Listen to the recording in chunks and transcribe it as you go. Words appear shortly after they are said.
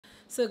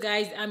So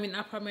guys, I'm in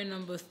apartment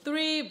number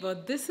 3,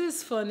 but this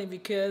is funny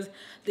because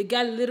the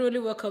guy literally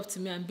walk up to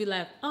me and be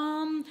like,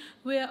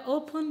 we're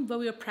open, but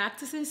we're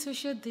practicing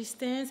social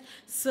distance.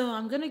 So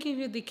I'm gonna give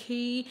you the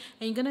key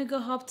and you're gonna go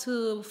up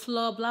to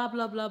floor, blah,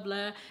 blah, blah,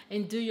 blah,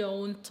 and do your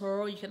own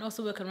tour. You can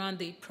also walk around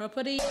the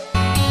property.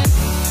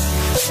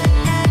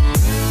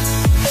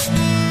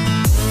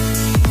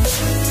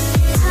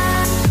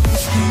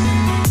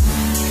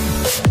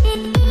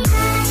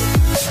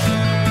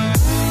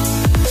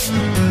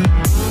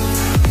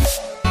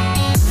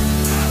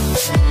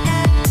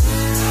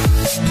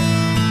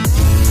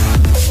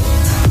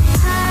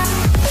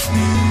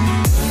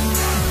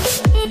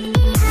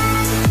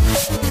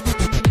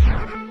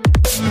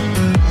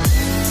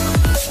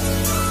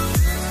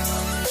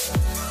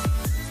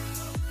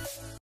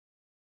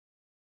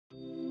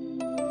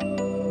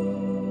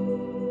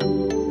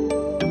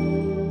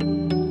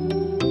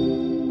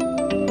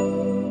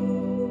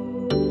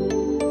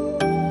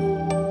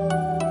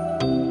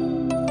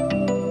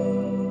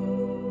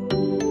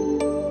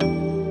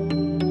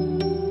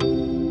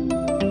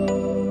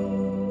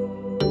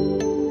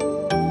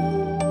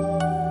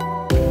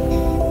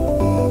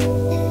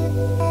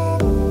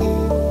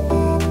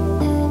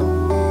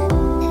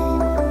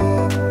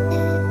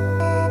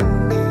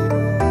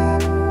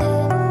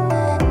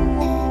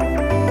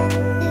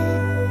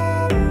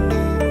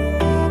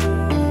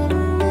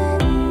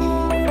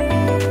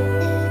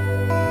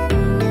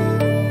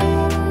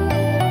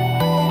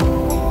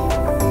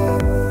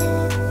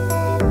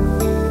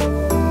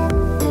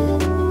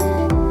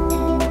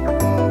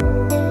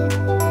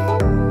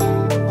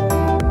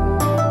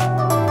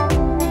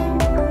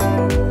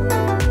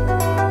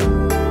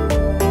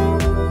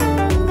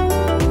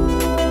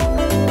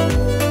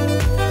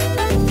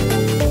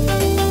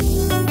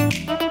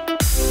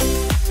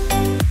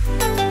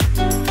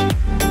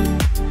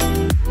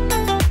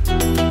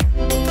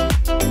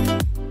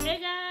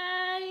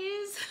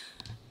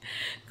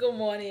 Good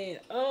morning.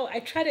 Oh, I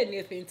tried a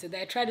new thing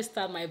today. I tried to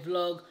start my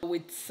vlog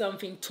with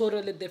something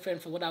totally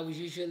different from what I would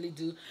usually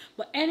do.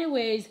 But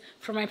anyways,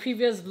 from my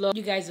previous vlog,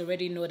 you guys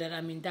already know that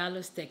I'm in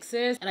Dallas,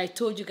 Texas. And I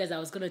told you guys I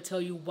was going to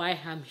tell you why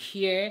I'm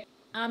here.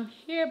 I'm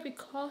here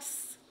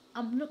because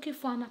I'm looking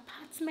for an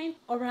apartment,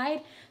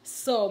 alright?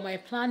 So my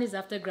plan is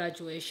after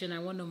graduation, I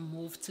want to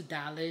move to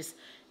Dallas.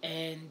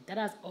 And that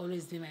has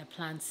always been my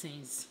plan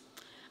since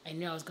I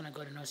knew I was going to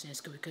go to nursing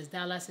school, because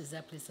Dallas is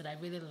that place that I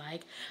really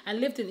like. I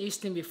lived in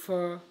Houston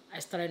before I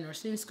started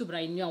nursing school, but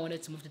I knew I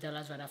wanted to move to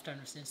Dallas right after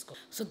nursing school.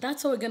 So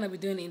that's what we're going to be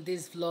doing in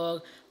this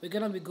vlog. We're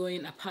going to be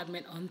going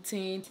apartment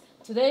hunting.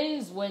 Today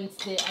is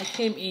Wednesday. I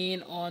came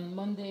in on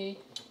Monday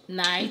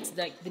night,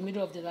 like the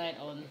middle of the night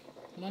on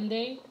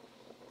Monday.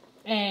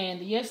 And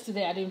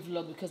yesterday I didn't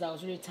vlog because I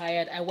was really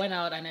tired. I went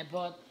out and I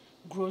bought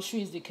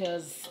groceries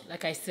because,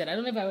 like I said, I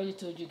don't know if I already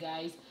told you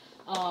guys,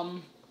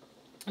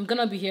 I'm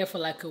gonna be here for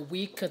like a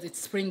week because it's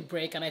spring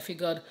break, and I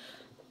figured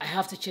I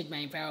have to change my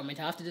environment.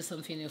 I have to do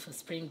something new for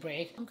spring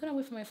break. I'm gonna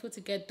wait for my food to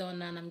get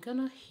done, and I'm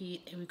gonna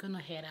eat, and we're gonna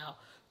head out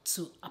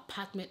to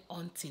apartment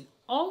hunting.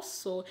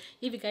 Also,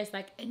 if you guys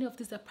like any of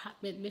these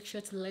apartments, make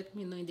sure to let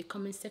me know in the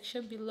comment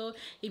section below.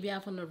 If you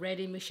haven't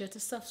already, make sure to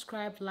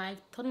subscribe, like,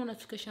 turn on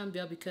notification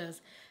bell,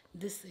 because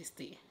this is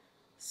the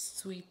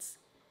Sweet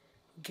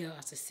Girl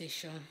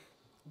Association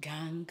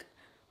gang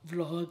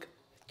vlog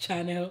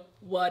channel,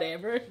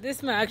 whatever.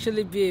 This might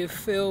actually be a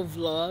fail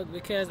vlog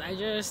because I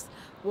just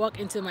walked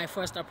into my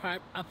first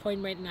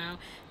appointment now,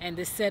 and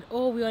they said,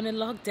 oh, we're on a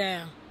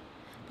lockdown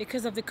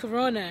because of the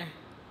corona.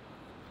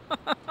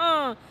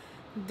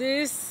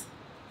 This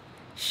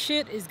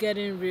shit is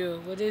getting real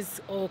with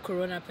this whole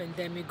corona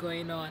pandemic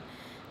going on.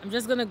 I'm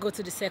just gonna go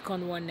to the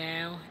second one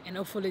now, and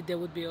hopefully they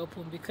would be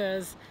open,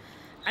 because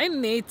I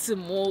need to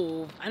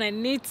move and I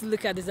need to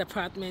look at these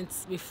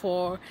apartments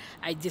before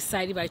I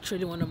decide if I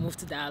truly want to move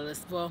to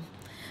Dallas. Well,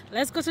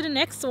 let's go to the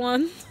next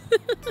one.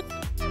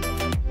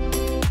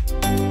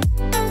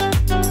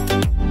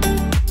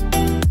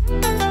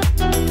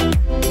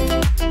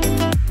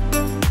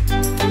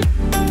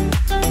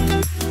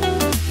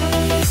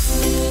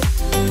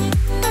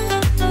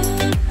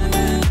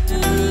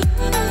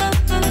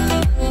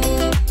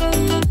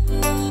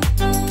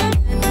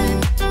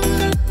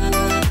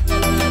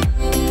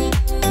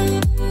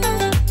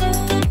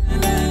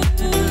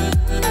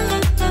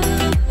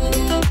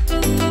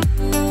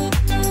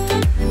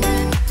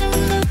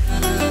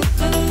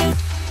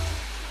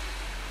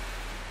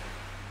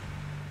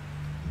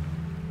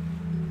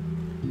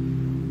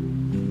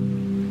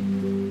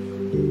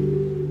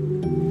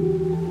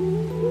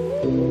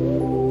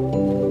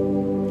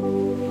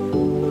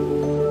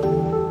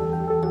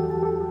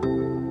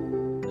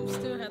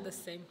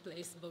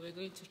 But we're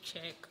going to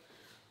check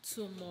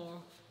 2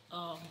 more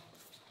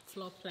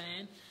floor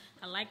plan.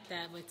 I like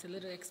that, but it's a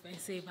little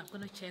expensive. I'm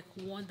going to check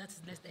one that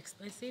is less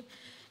expensive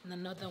and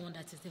another one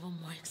that is even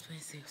more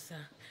expensive. So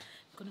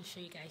I'm going to show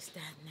you guys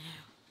that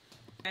now.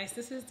 Guys,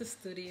 this is the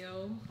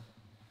studio.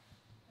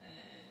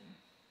 And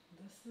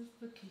this is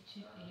the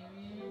kitchen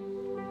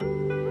area.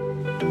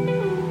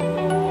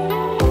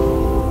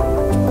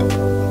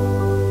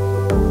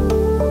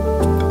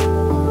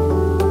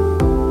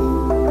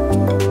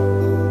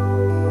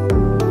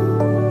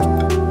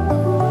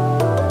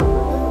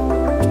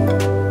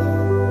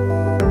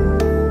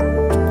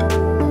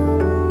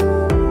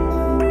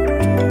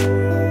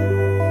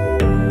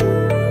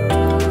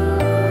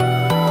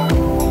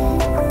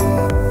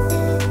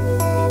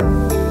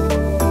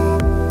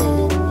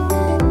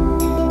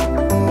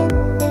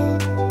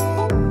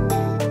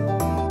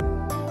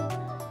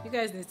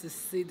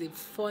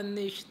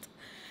 furnished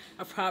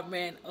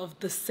apartment of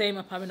the same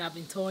apartment I've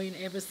been touring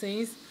ever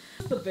since.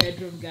 The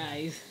bedroom,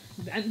 guys,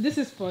 and this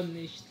is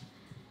furnished.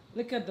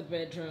 Look at the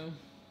bedroom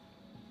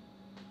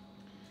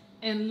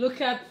and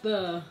look at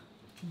the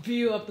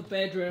view of the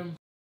bedroom.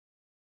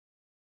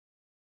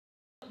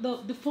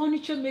 The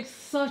furniture makes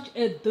such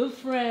a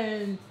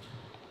difference.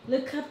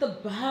 Look at the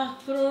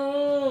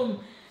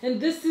bathroom,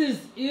 and this is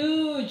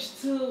huge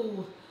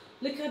too.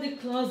 Look at the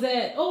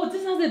closet. Oh,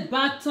 this has a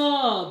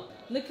bathtub.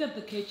 Look at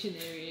the kitchen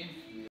area.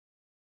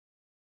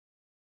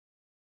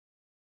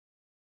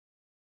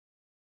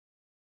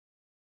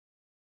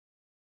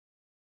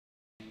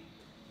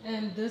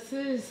 And this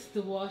is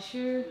the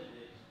washer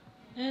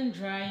and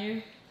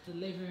dryer, the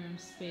living room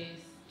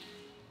space.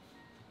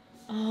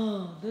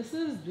 Oh, this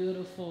is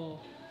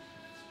beautiful.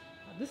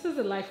 This is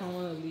the life I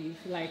want to live.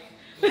 Like,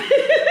 and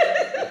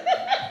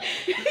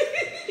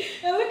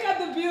look at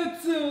the view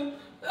too.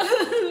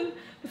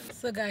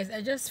 So guys,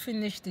 I just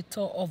finished the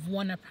tour of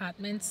one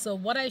apartment. So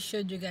what I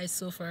showed you guys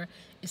so far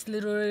is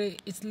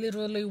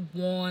literally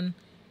one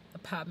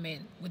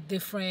apartment with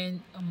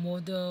different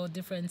model,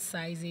 different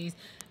sizes,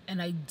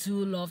 and I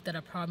do love that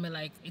apartment.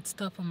 Like, it's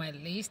top on my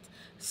list.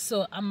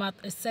 So I'm at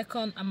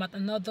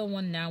another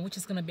one now, which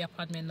is gonna be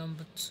apartment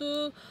number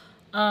 2.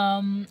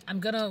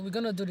 We're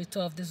gonna do the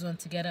tour of this one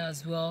together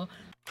as well.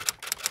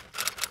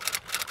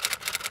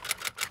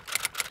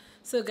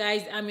 So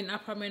guys, I'm in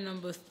apartment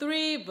number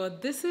 3,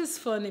 but this is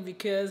funny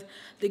because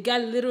the guy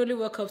literally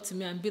walk up to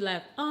me and be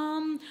like,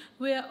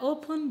 we're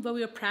open, but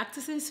we're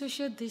practicing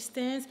social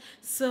distance.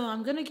 So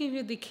I'm gonna give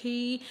you the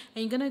key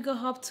and you're gonna go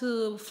up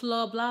to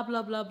floor, blah,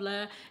 blah, blah,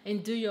 blah,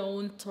 and do your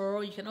own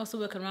tour. You can also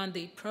walk around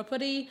the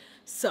property.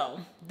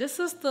 So this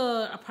is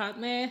the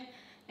apartment,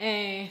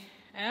 and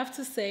I have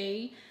to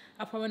say,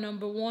 apartment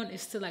number 1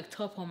 is still like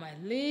top on my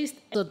list.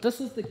 So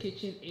this is the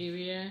kitchen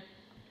area,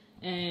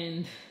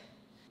 and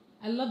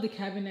I love the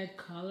cabinet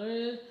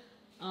color.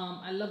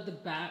 I love the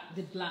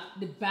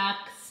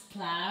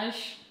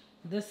backsplash.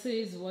 This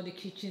is what the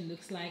kitchen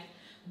looks like.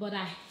 But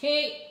I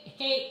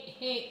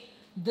hate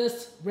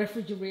this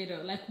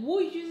refrigerator. Like,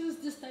 who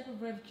uses this type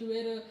of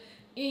refrigerator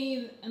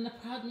in an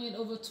apartment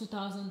over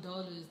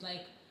 $2,000?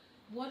 Like,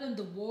 what in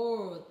the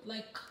world?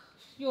 Like,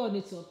 you all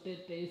need to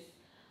update this.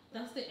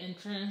 That's the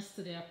entrance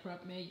to the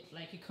apartment.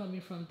 Like, you're coming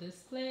from this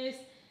place,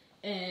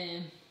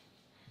 and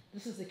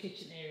this is the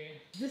kitchen area.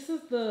 This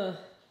is the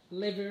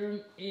living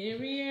room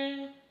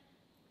area.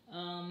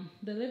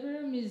 The living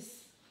room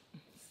is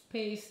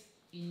spaced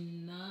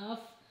enough,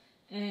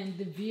 and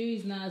the view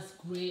is not as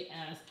great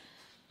as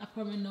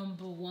apartment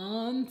number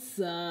 1.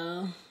 So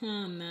I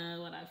don't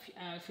know what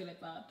I feel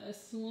about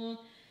this one.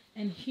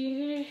 And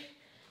here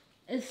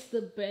is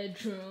the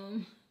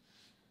bedroom.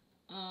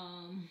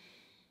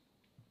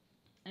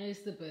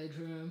 It's the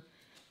bedroom,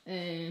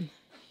 and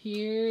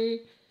here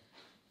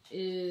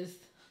is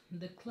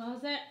the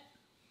closet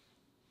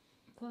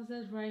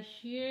right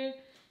here,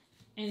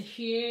 and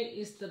here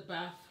is the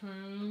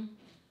bathroom.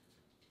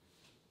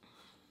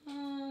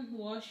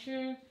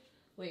 Washer.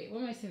 Wait,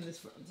 where am I saying this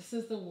from? This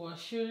is the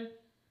washer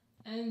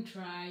and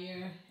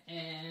dryer,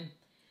 and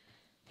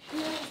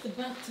here's the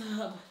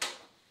bathtub.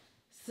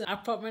 So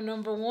apartment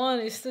number 1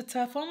 is the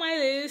top on my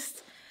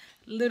list.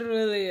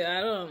 Literally,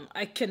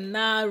 I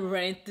cannot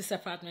rent this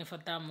apartment for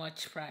that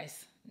much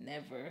price.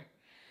 Never.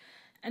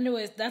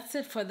 Anyways, that's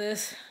it for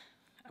this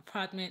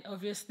apartment.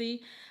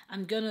 Obviously,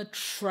 I'm gonna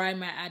try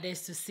my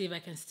hardest to see if I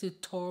can still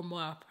tour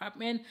more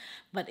apartment,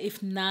 but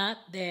if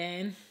not,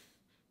 then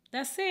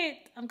that's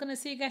it. I'm gonna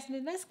see you guys in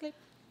the next clip.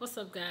 What's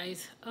up,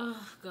 guys?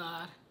 Oh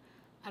god,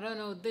 I don't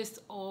know, this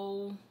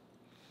whole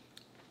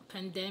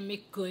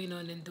pandemic going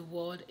on in the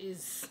world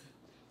is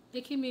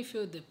making me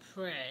feel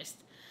depressed.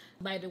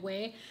 By the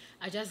way,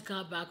 I just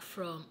got back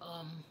from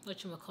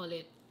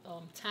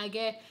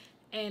Target,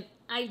 and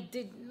I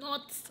did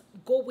not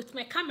go with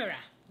my camera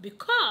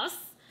because,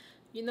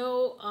 you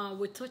know,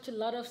 we touch a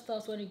lot of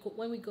stuff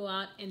when we go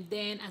out, and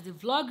then as a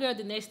vlogger,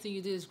 the next thing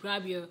you do is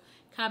grab your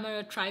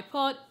camera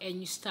tripod and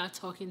you start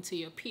talking to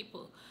your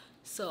people.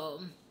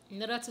 So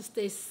in order to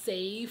stay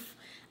safe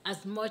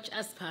as much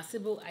as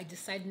possible, I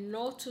decided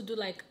not to do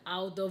like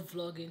outdoor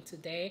vlogging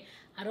today.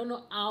 I don't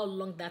know how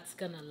long that's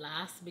gonna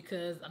last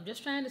because I'm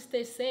just trying to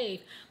stay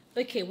safe.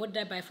 Okay, what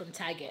did I buy from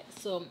Target?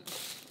 So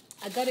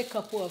I got a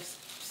couple of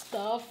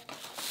stuff,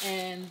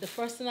 and the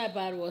first thing I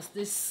bought was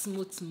this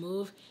Smooth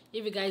Move.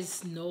 If you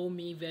guys know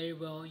me very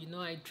well, you know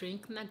I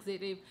drink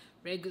laxative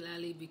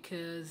regularly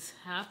because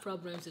I have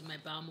problems with my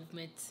bowel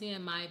movement,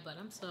 TMI, but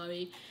I'm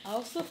sorry. I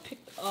also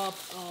picked up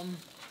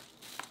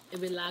a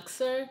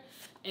relaxer,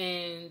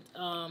 and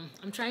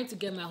I'm trying to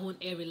get my own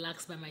hair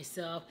relaxed by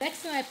myself. Next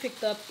thing I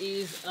picked up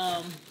is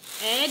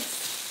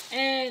eggs,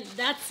 and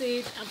that's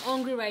it. I'm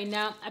hungry right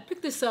now. I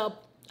picked this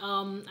up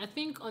I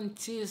think on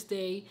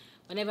Tuesday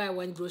whenever I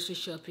went grocery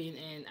shopping,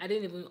 and I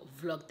didn't even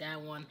vlog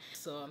that one.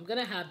 So I'm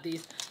gonna have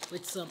this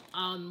with some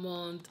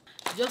almond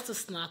just to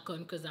snack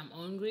on because I'm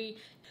hungry.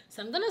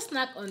 So I'm gonna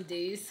snack on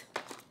this,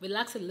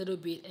 relax a little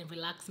bit, and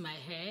relax my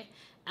hair.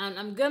 And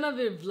I'm gonna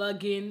be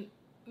vlogging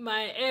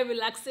my hair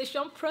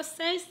relaxation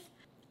process.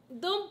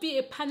 don't be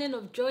a panel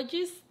of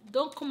judges.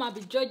 Don't come and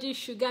be judging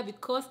sugar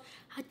because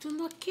I do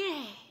not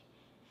care.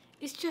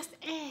 It's just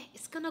air.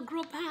 It's gonna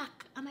grow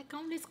back and I can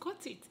always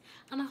cut it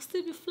and I'll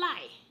still be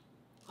fly.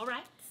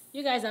 Alright?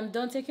 You guys, I'm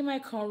done taking my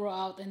cornrow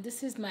out and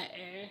this is my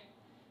hair.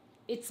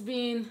 It's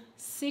been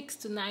 6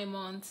 to 9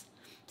 months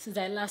since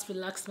I last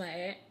relaxed my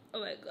hair. Oh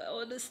my god,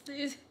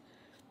 honestly.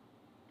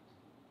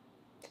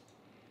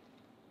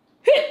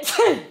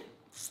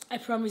 I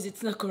promise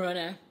it's not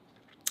corona.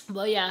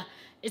 But yeah,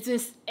 it's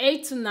been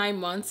 8 to 9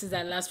 months since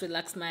I last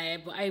relaxed my hair,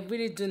 but I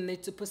really do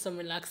need to put some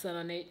relaxer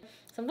on it.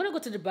 So I'm gonna go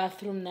to the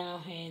bathroom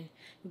now and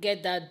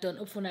get that done.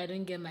 Hopefully I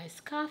don't get my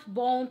scarf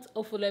burnt.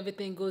 Hopefully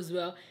everything goes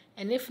well.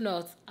 And if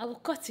not, I will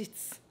cut it.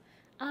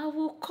 I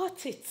will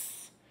cut it.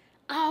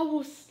 I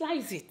will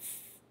slice it.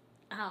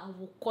 I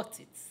will cut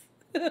it.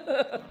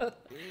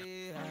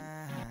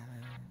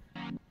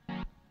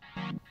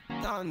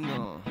 Don't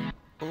know.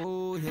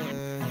 Oh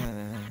yeah.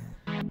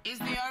 It's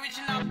the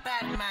original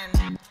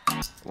Batman.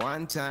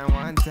 One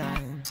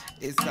time,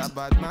 it's a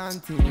bad man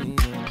thing.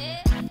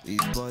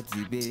 It's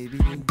body, baby.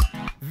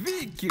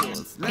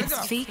 VQs, let's go.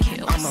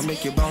 VQs. I'ma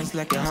make you bounce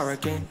like a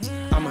hurricane.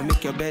 I'ma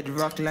make your bed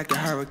rock like a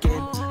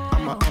hurricane.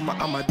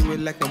 I'ma do it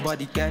like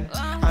nobody can.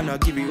 And I'll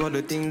give you all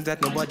the things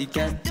that nobody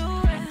can.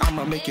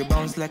 I'ma make you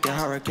bounce like a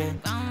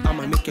hurricane.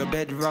 I'ma make your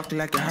bed rock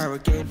like a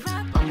hurricane.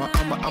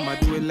 I'ma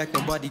do it like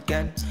nobody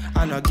can.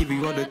 And I'll give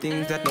you all the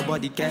things that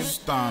nobody can.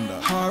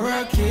 Standard.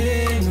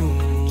 Hurricane,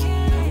 ooh,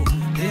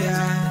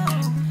 yeah.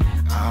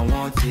 I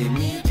want to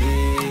meet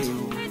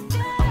you.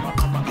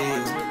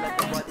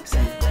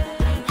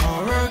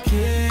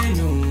 Hurricane,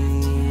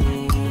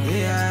 ooh,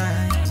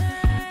 yeah.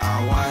 I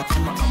want to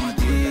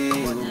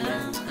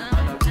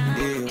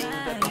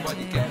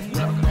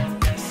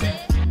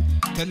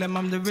tell them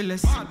I'm the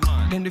realest,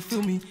 then they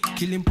feel me.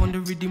 Kill him on the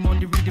rhythm,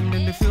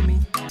 then they feel me.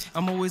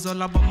 I'm always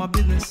all about my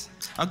business.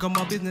 I got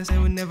my business, I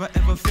will never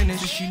ever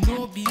finish. She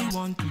know be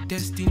want to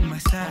test in my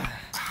style.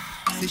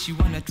 Say she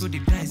wanna throw the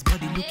dice,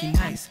 body looking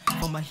nice.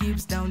 From my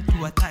hips down to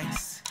her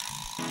thighs.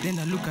 Then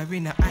I look her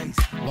in her eyes.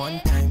 One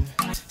time,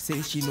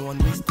 say she no one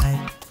waste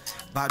time.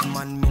 Bad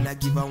man, me not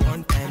give her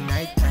one time,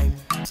 night time.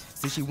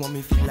 Say she want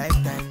me for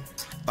lifetime.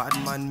 Bad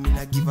man, me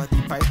not give her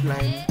the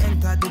pipeline.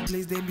 Enter the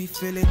place, they be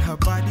feeling her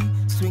body.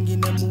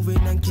 Swinging and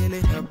moving and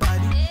killing her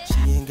body.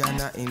 She ain't got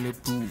nothing to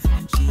prove.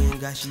 She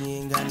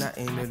ain't got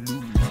nothing to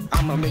lose.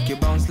 I'ma make you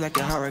bounce like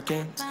a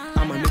hurricane.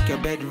 I'ma make your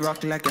bed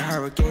rock like a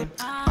hurricane.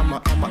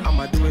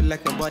 I'ma do it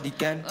like nobody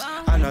can.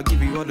 And I'll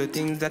give you all the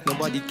things that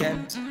nobody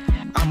can.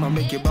 I'ma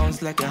make you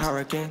bounce like a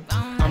hurricane.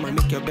 I'ma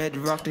make your bed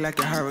rock like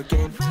a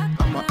hurricane.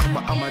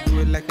 I'ma do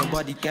it like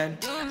nobody can.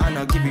 And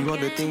I'll give you all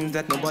the things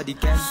that nobody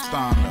can.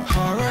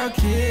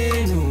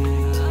 Hurricane,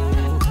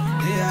 ooh,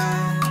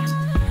 yeah.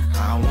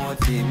 I want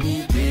to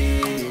meet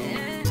you.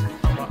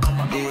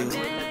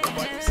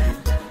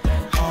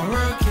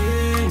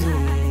 Hurricane,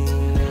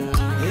 ooh,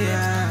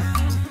 yeah.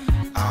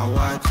 I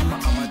want to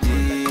meet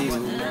you.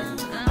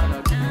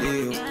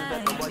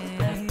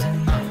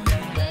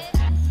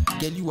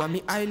 Girl, you are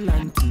me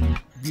island too.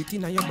 Beauty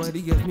now your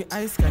body, girl, me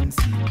eyes can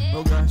see.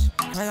 Oh gosh,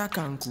 fire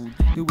can cool.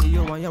 The way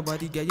you want your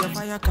body, girl, your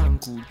fire can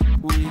cool.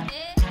 Wait,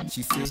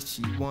 she said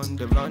she want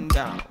the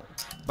rundown.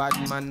 Bad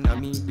man, I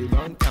me the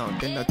run town.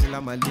 Then I tell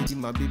her my lady,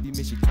 my baby,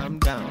 may she calm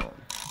down.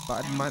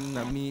 Bad man,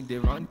 I me the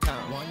run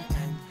town. One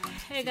time.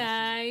 Hey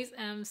guys,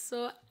 I'm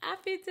so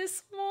happy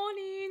this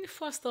morning.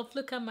 First off,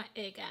 look at my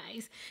hair,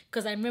 guys,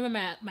 because I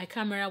remember my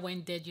camera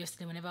went dead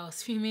yesterday whenever I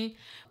was filming.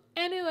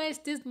 Anyways,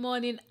 this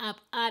morning I've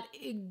had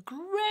a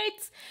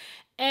great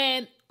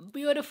and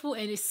beautiful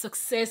and a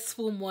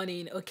successful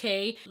morning.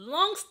 Okay,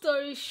 long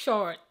story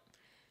short,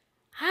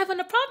 I have an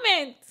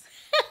apartment.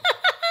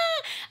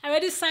 I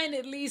already signed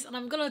the lease and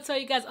I'm gonna tell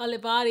you guys all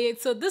about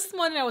it. So this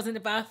morning I was in the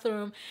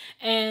bathroom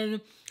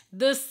and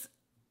this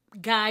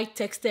guy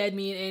texted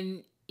me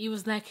and he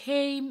was like,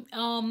 hey,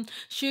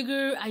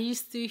 Sugar, I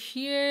used to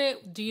hear,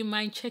 do you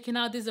mind checking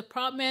out this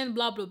apartment,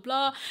 blah blah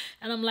blah.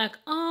 And I'm like,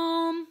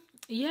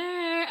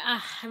 yeah,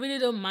 I really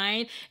don't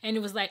mind. And it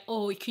was like,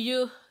 oh, could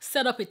you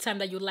set up a time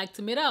that you'd like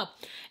to meet up?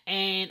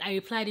 And I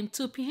replied him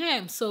 2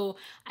 p.m. So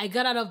I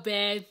got out of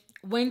bed,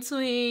 went to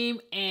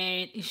him,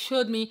 and he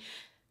showed me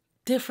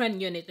different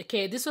unit.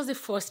 Okay, this was the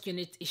first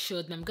unit he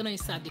showed me. I'm gonna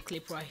insert the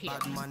clip right here.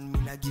 Bad man, me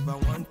not give her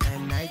one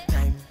time, night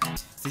time.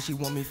 Say she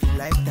want me for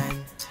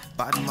lifetime.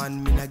 Bad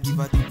man, me not give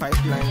her the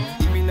pipeline.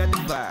 Giving her the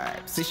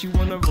vibe. Say she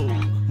wanna roll,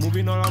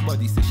 moving on her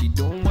body. Say she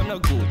don't wanna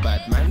go.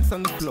 Bad man's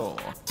on the floor.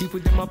 People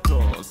them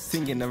applause,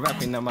 singing and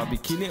rapping. I'ma be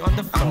killing on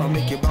the floor. I'ma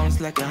make you bounce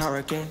like a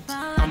hurricane.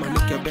 I'ma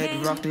make your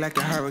bed rock like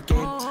a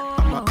hurricane.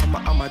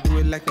 I'ma do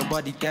it like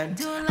nobody can.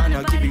 And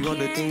I'll give you all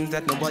the things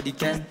that nobody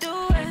can.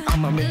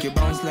 I'ma make you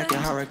bounce like a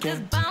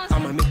hurricane.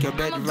 I'ma make your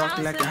bed rock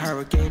like a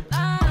hurricane.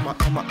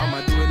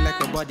 I'ma do it like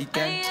nobody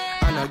can.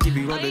 And I'll give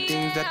you all the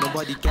things that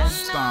nobody can.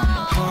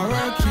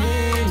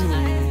 Hurricane,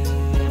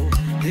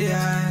 ooh,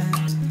 yeah.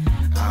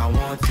 I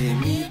want to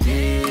meet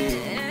you.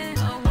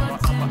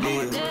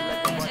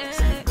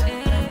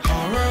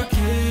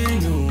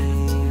 Hurricane, ooh,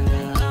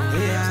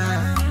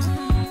 yeah.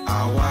 I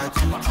want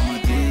to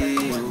meet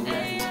you.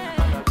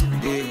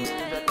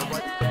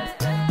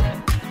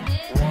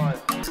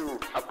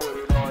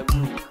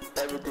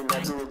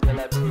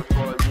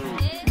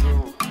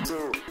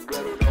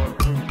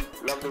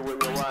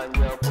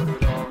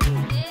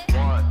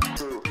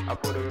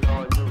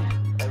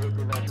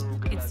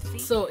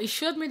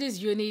 showed me this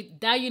unit.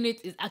 That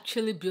unit is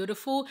actually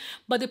beautiful,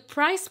 but the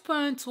price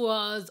point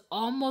was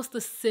almost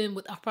the same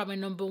with apartment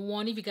number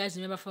 1, if you guys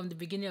remember from the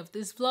beginning of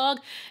this vlog.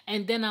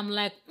 And then I'm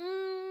like,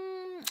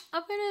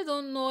 I really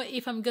don't know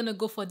if I'm gonna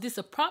go for this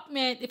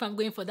apartment, if I'm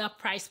going for that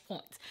price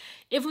point.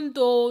 Even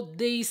though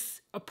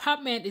this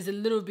apartment is a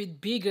little bit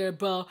bigger,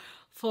 but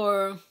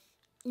for,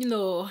 you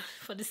know,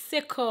 for the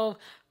sake of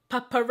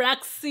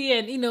paparazzi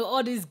and, you know,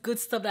 all this good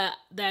stuff that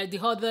the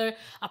other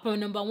apartment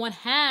number 1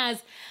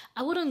 has,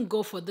 I wouldn't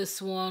go for this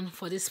one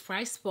for this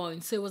price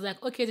point. So it was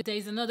like, okay, there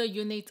is another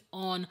unit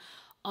on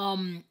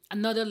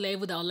another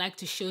level that I would like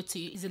to show to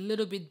you. It's a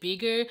little bit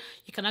bigger.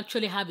 You can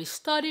actually have a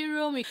study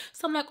room.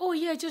 So I'm like, oh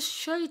yeah, just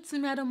show it to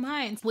me, I don't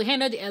mind. We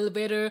entered the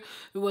elevator.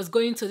 We was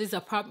going to this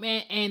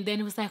apartment, and then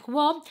it was like,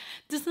 well,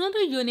 there's another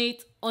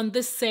unit on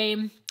the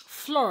same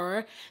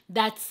floor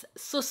that's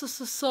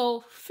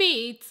so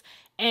feet,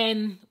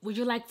 and would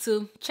you like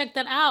to check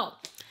that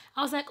out?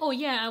 I was like, oh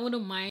yeah, I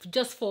wouldn't mind,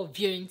 just for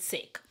viewing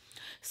sake.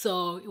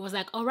 So it was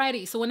like,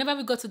 alrighty. So whenever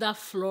we got to that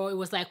floor, it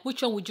was like,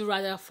 which one would you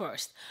rather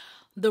first?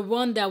 The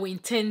one that we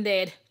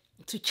intended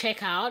to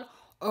check out,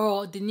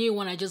 or the new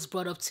one I just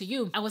brought up to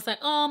you? I was like,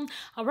 I'd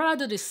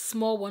rather do the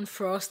small one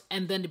first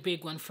and then the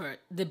big one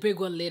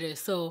later.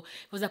 So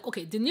it was like,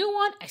 okay, the new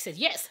one? I said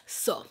yes.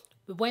 So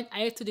we went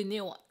ahead to the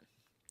new one.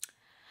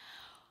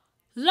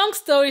 Long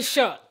story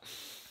short,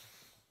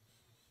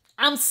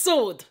 I'm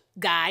sold,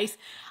 guys.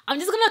 I'm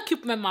just gonna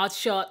keep my mouth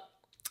shut.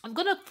 I'm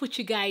gonna put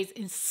you guys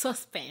in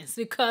suspense,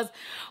 because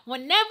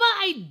whenever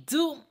I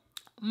do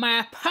my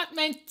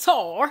apartment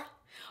tour,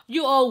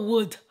 you all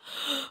would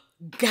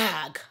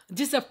gag.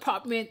 This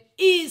apartment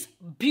is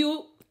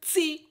beautiful.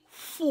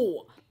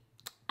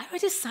 I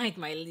already signed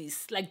my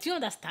lease. Like, do you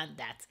understand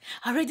that?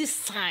 I already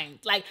signed.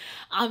 Like,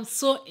 I'm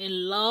so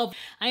in love.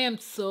 I am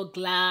so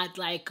glad.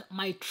 Like,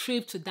 my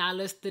trip to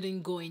Dallas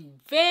didn't go in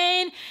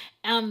vain.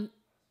 I'm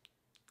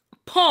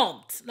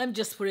pumped. Let me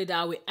just put it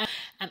that way.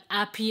 I'm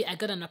happy. I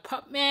got an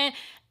apartment,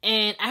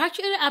 and I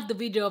actually have the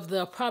video of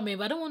the apartment,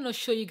 but I don't want to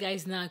show you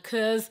guys now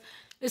because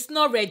it's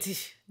not ready.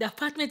 The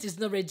apartment is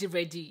not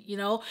ready, you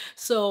know.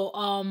 So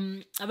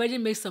I already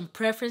made some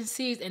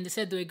preferences, and they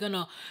said they were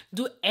gonna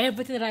do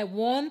everything that I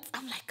want.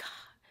 I'm like, God,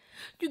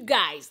 you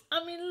guys,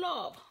 I'm in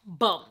love.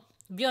 But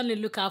be on the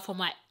lookout for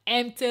my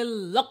empty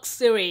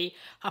luxury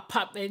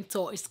apartment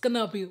tour. It's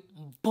gonna be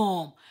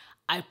bomb.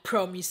 I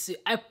promise you.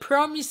 I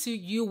promise you,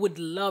 you would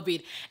love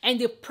it. And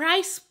the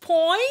price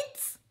point.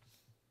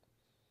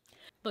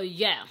 But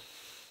yeah,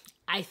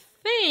 I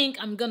think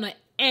I'm gonna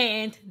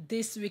end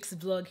this week's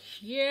vlog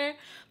here,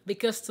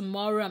 because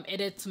tomorrow I'm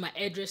headed to my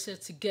hairdresser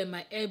to get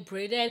my hair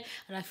braided,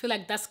 and I feel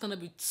like that's gonna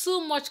be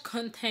too much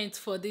content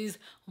for this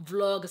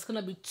vlog. It's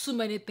gonna be too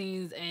many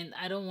things, and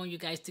I don't want you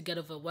guys to get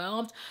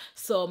overwhelmed.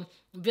 So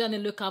be on the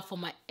lookout for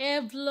my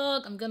hair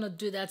vlog. I'm gonna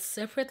do that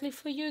separately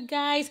for you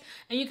guys.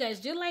 And you guys,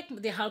 do you like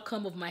the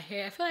outcome of my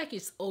hair? I feel like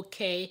it's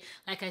okay.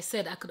 Like I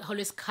said, I could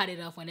always cut it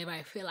off whenever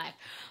I feel like.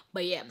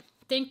 But yeah,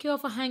 thank you all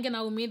for hanging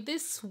out with me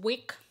this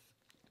week,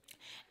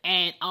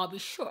 and I'll be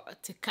sure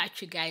to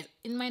catch you guys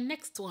in my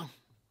next one.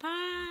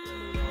 Bye.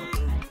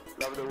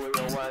 Love the way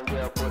you want,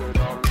 girl, put it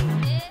on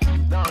me.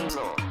 Don't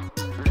know.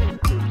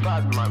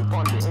 Bad man,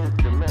 on the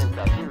instrument,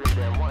 I give it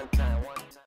them one time.